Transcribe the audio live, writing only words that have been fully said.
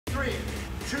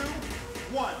2,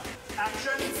 1,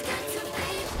 action!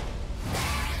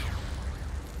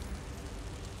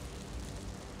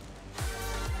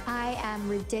 I am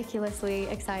ridiculously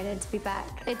excited to be back.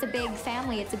 It's a big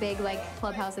family. It's a big, like,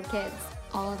 clubhouse of kids.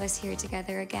 All of us here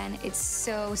together again. It's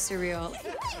so surreal.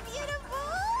 Isn't it beautiful?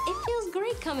 It feels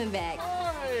great coming back.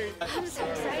 I'm so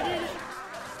excited.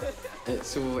 It's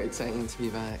so exciting to be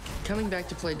back. Coming back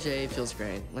to play Jay feels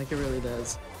great, like it really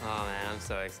does. Oh man, I'm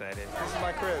so excited. This is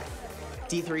my crib.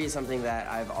 D3 is something that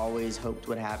I've always hoped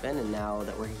would happen, and now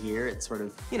that we're here, it's sort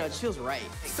of, you know, it just feels right.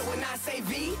 So when I say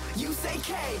V, you say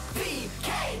K. V,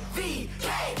 K, V,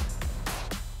 K.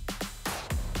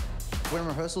 We're in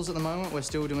rehearsals at the moment. We're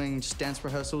still doing just dance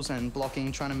rehearsals and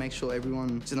blocking, trying to make sure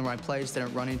everyone's in the right place, they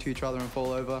don't run into each other and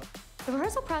fall over. The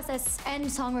rehearsal process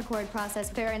and song record process,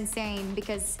 they're insane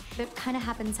because it kind of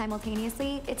happens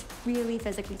simultaneously. It's really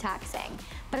physically taxing,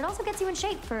 but it also gets you in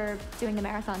shape for doing the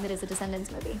marathon that is a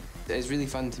Descendants movie. It's really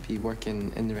fun to be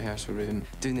working in the rehearsal room,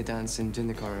 doing the dancing, doing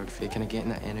the choreography, kind of getting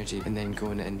that energy and then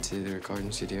going into the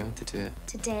recording studio to do it.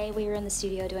 Today we were in the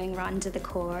studio doing Rotten to the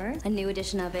Core, a new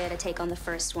edition of it, a take on the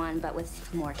first one, but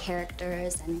with more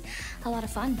characters and a lot of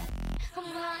fun. I'm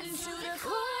rotten to the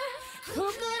core. Who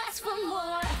could ask for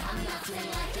more? I'm nothing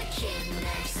like the kid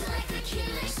next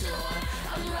door.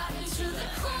 I'm rotten to the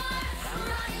core. I'm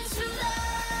rotten to the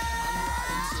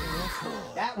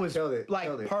core. That was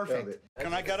like perfect.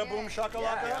 Can I get a boom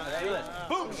shakalaka? Yeah.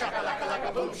 Boom shakalaka like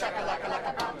a boom shakalaka like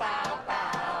a pow pow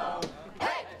pow.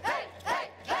 Hey, hey, hey,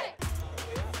 hey.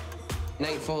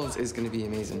 Night Falls is going to be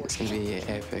amazing. It's going to be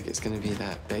epic. It's going to be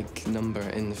that big number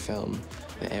in the film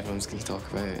that everyone's going to talk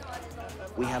about.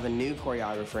 We have a new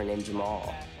choreographer named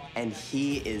Jamal, and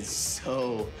he is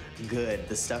so good.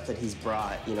 The stuff that he's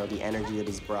brought, you know, the energy that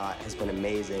he's brought has been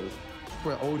amazing.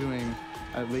 We're all doing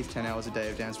at least 10 hours a day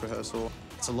of dance rehearsal.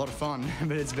 It's a lot of fun,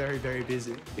 but it's very, very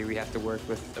busy. We have to work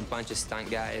with a bunch of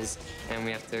stunt guys, and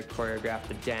we have to choreograph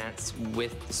the dance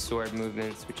with the sword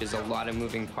movements, which is a lot of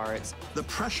moving parts. The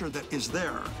pressure that is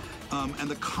there and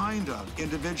the kind of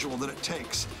individual that it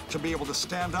takes to be able to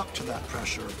stand up to that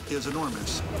pressure is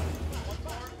enormous.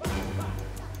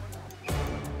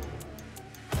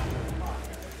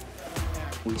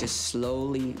 We just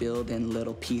slowly build in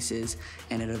little pieces,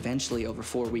 and it eventually, over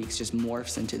 4 weeks, just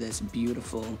morphs into this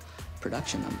beautiful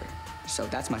production number. So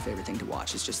that's my favorite thing to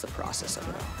watch, is just the process of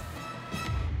it all.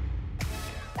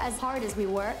 As hard as we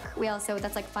work, we also,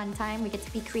 that's like fun time. We get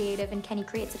to be creative, and Kenny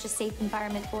creates such a safe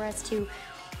environment for us to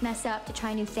mess up, to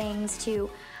try new things, to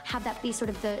have that be sort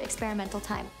of the experimental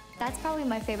time. That's probably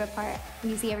my favorite part,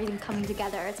 when you see everything coming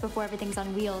together. It's before everything's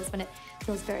on wheels, when it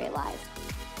feels very alive.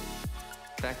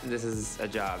 The fact that this is a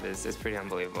job is pretty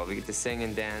unbelievable. We get to sing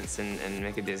and dance and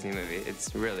make a Disney movie.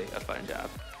 It's really a fun job.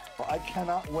 Well, I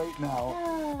cannot wait now.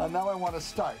 And now I want to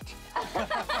start.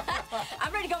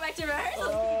 I'm ready to go back to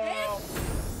rehearsal.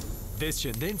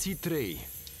 Descendenții 3.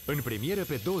 În premieră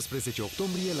pe 12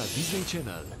 octombrie la Disney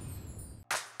Channel.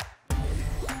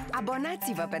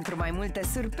 Abonați-vă pentru mai multe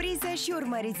surprize și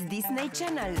urmăriți Disney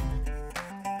Channel.